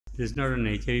This is not an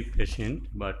HIV patient,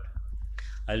 but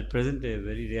I'll present a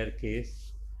very rare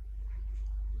case.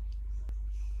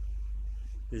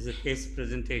 This is a case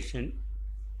presentation.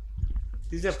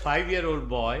 This is a 5-year-old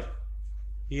boy.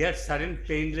 He had sudden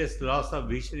painless loss of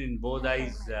vision in both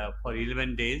eyes for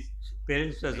 11 days.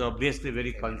 Parents was obviously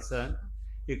very concerned.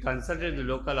 He consulted the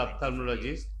local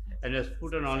ophthalmologist and was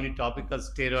put on only topical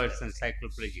steroids and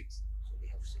cycloplegics.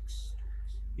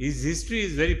 His history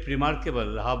is very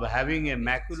remarkable, having a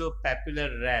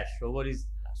maculopapular rash over his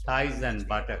thighs and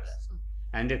buttocks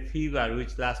and a fever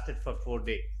which lasted for 4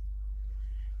 days.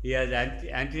 He has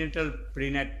antenatal,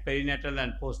 perinatal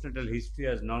and postnatal history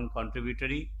as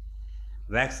non-contributory.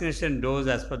 Vaccination dose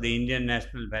as per the Indian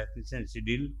National Vaccination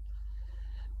Schedule.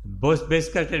 Both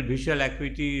best corrected visual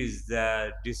acuity is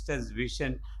the distance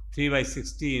vision 3 by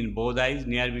 60 in both eyes,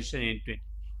 near vision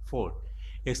 824.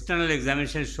 External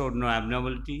examination showed no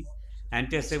abnormality.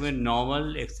 Anti-segment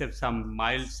normal except some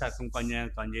mild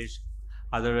circumconjugal congestion,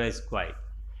 otherwise quiet.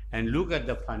 And look at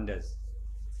the fundus.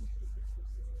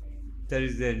 There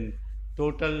is a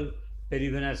total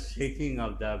perivenous shaking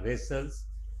of the vessels,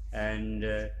 and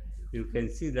you can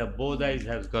see the both eyes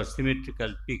have got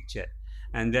symmetrical picture,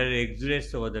 and there are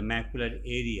exudates over the macular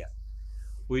area.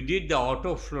 We did the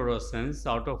autofluorescence.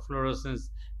 Autofluorescence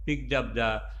picked up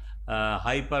the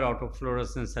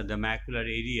hyper-autofluorescence at the macular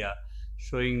area,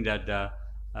 showing that the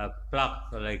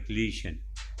plaque-like lesion.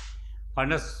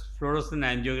 Fundus fluorescent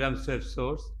angiogram swept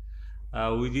source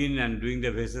within and doing the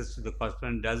vessels to the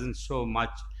correspondent doesn't show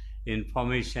much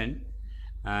information,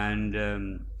 and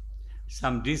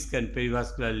some disc and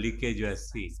perivascular leakage was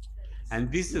seen.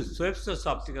 And this is swept source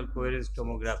optical coherence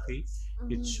tomography.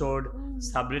 It showed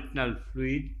subretinal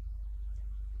fluid.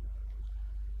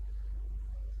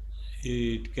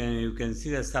 You can see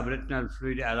the subretinal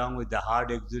fluid along with the hard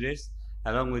exudates,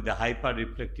 along with the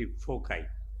hyper-reflective foci.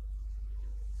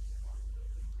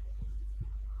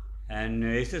 And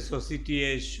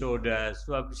SSOCTA showed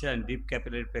superficial and deep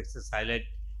capillary plexus highlight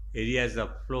areas of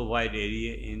flow wide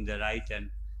area in the right and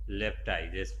left eye,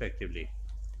 respectively.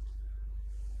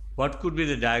 What could be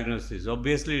the diagnosis?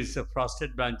 Obviously, it's a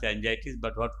frosted branch angiitis,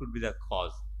 but what could be the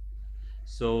cause?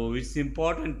 So, it's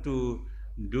important to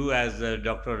do as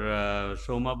Dr.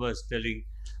 Shoma was telling,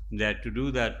 that to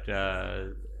do that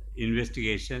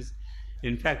investigations.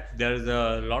 In fact, there is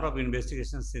a lot of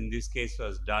investigations in this case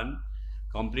was done.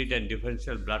 Complete and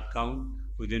differential blood count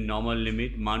within normal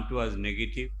limit. Mantu was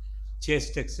negative.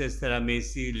 Chest X-ray, serum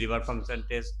AC, liver function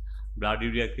test, blood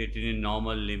urea creatinine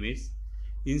normal limits.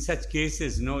 In such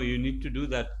cases, you need to do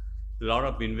that lot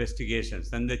of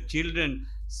investigations. And the children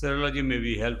serology may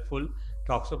be helpful.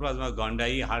 Toxoplasma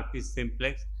gondii, herpes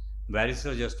simplex,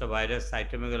 varicose zoster virus,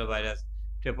 cytomegalovirus,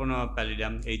 treponema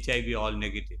pallidum, HIV all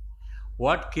negative.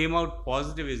 What came out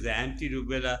positive is the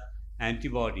anti-rubella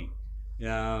antibody.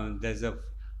 There's a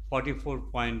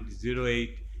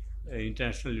 44.08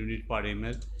 international unit per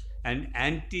ml, and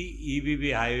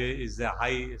anti-EBV high is a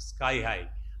sky high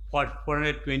for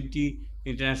 420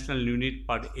 international unit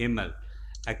per ml.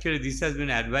 Actually, this has been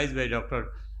advised by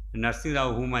Dr. Narsingh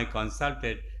Rao, whom I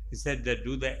consulted. He said that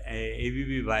do the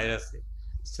ABV virus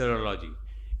serology.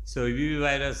 So ABV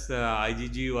virus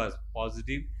IgG was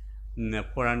positive.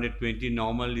 420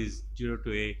 normal is 0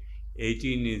 to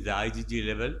 18 is the IgG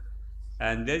level.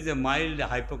 And there is a mild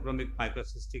hypochromic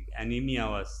microcystic anemia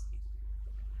was seen.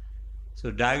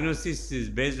 So diagnosis is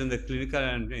based on the clinical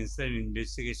and incident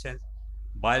investigations,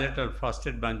 bilateral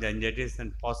frosted branch angiitis,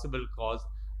 and possible cause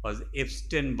was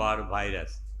Epstein-Barr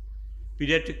virus.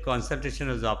 Pediatric consultation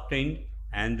was obtained,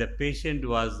 and the patient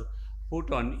was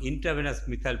put on intravenous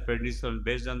methylprednisolone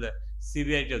based on the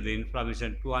severity of the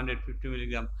inflammation, 250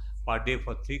 mg per day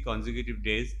for 3 consecutive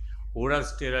days, oral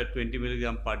steroid 20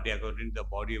 mg per day according to the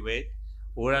body weight,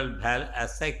 oral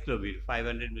acyclovir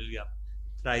 500 mg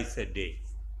thrice a day.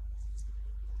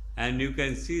 And you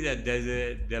can see that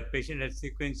the patient had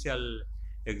sequential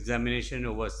examination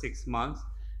over 6 months,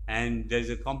 and there is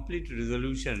a complete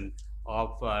resolution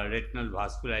of retinal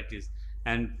vasculitis,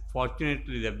 and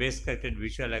fortunately the best corrected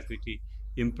visual acuity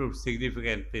improved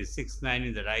significantly, 6.9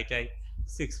 in the right eye,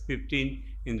 6.15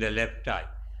 in the left eye.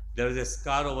 There is a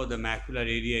scar over the macular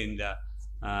area in the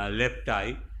left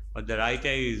eye, but the right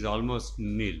eye is almost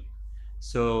nil.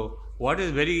 So what is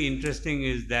very interesting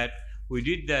is that we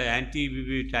did the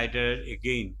anti-EBV titer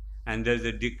again, and there is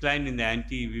a decline in the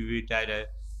anti-EBV titer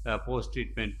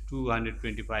post-treatment,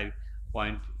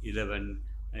 225.11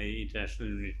 international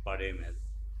unit per ml.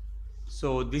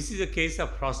 So this is a case of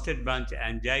frosted branch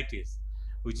angiitis,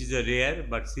 which is a rare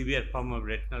but severe form of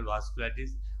retinal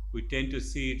vasculitis. We tend to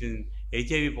see it in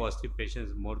HIV positive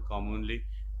patients more commonly,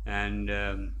 and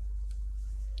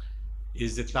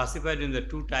is classified in the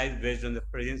two types based on the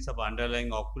presence of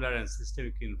underlying ocular and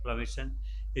systemic inflammation.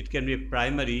 It can be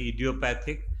primary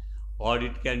idiopathic, or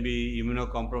it can be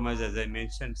immunocompromised, as I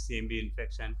mentioned, CMV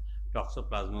infection,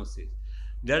 toxoplasmosis.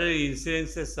 There are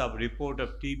incidences of report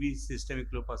of TB,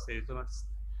 systemic lupus erythematosus,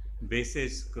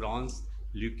 basis, Crohn's,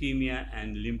 leukemia,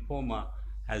 and lymphoma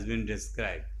has been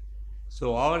described.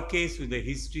 So our case with the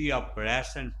history of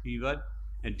rash and fever,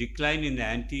 a decline in the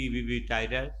anti-EBV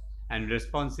titer, and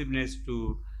responsiveness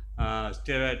to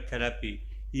steroid therapy,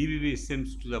 EBV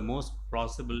seems to the most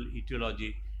plausible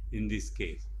etiology in this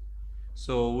case.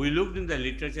 So we looked in the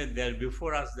literature there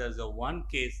before us. There's a one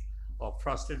case of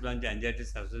frosted branch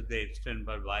angiitis associated with the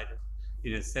Epstein-Barr virus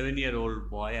in a 7-year-old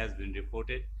boy has been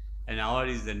reported, and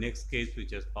ours is the next case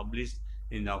which was published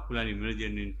in the Ocular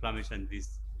Immunogen Inflammation.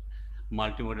 This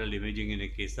multimodal imaging in a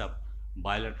case of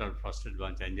bilateral frosted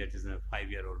branch angiitis in a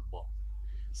 5-year-old boy,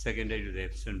 secondary to the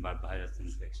Epstein-Barr virus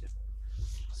infection.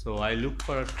 So I look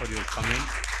forward for your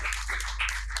comments.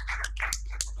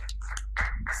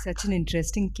 Such an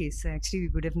interesting case. Actually, we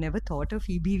would have never thought of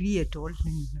EBV at all.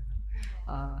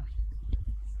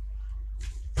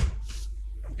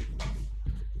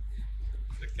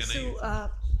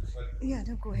 Yeah,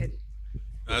 no, go ahead.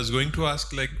 I was going to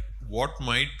ask, like, what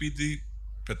might be the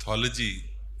pathology,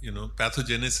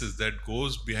 pathogenesis that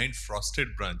goes behind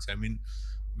frosted branch? I mean,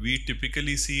 we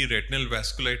typically see retinal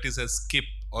vasculitis as skip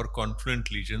or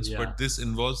confluent lesions, but this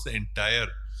involves the entire,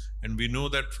 and we know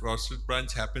that frosted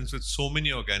branch happens with so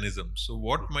many organisms. So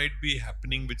what might be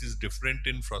happening which is different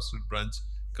in frosted branch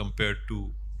compared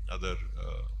to other?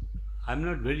 I'm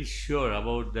not very sure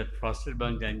about that frosted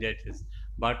branch angiitis,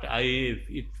 but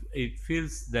it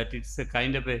feels that it's a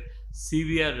kind of a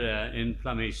severe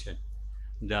inflammation.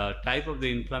 The type of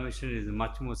the inflammation is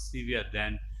much more severe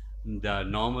than the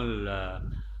normal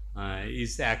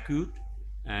is acute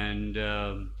and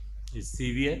is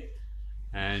severe,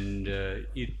 and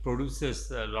it produces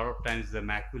a lot of times the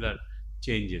macular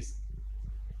changes.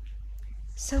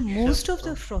 So most of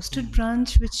the frosted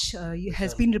branch which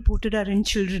has been reported are in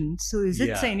children. So is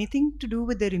it anything to do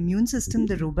with their immune system,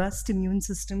 the robust immune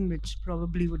system, which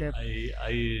probably would have... I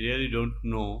really don't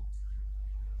know.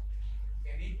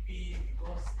 Can it be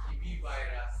because EB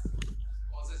virus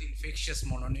causes infectious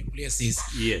mononucleosis?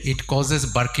 Yes. It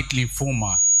causes Burkitt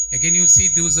lymphoma. Again, you see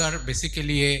those are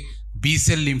basically a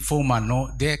B-cell lymphoma.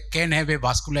 No, they can have a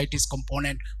vasculitis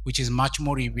component which is much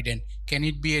more evident. Can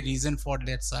it be a reason for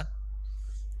that, sir?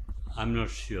 I'm not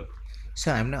sure.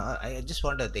 So I just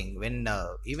want to think, when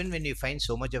even when you find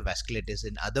so much of vasculitis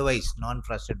in otherwise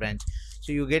non-frosted branch,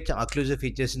 so you get some occlusive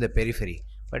features in the periphery,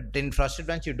 but in frosted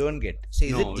branch you don't get. So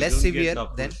is it less severe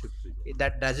then?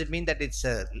 That does it mean that it's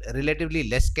relatively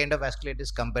less kind of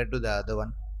vasculitis compared to the other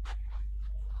one?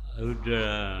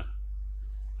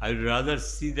 I would rather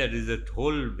see that is that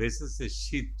whole basis is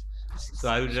sheath. So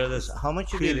I would rather. So how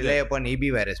much should we rely upon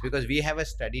EB virus? Because we have a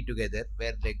study together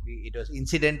where it was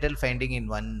incidental finding in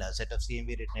one set of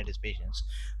CMV retinitis patients,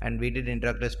 and we did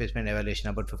intraocular specimen evaluation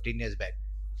about 15 years back.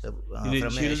 So in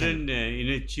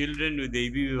a children with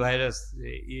the EBV virus,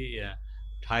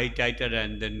 high titer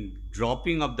and then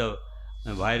dropping of the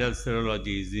viral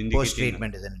serology is indicating. Post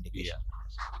treatment is an indication.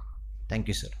 Yeah. Thank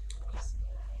you, sir.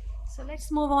 So let's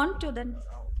move on to the.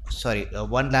 Sorry,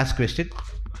 one last question.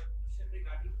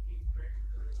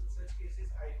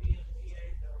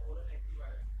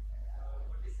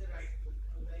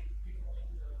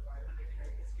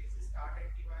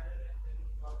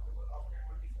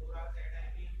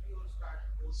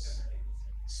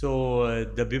 So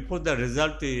before the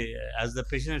result, as the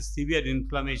patient has severe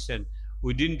inflammation,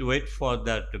 we didn't wait for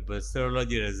that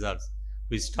serology results.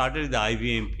 We started the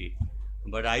IVMP,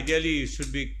 but ideally it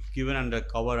should be given under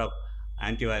cover of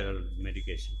antiviral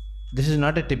medication. This is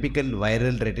not a typical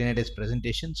viral retinitis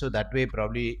presentation, so that way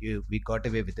probably we got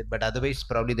away with it. But otherwise,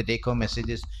 probably the take-home message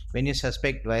is, when you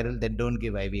suspect viral, then don't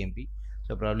give IVMP.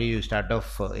 So probably you start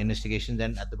off investigations,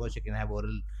 and at the most you can have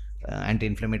oral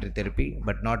anti-inflammatory therapy,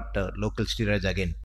 but not local steroids again.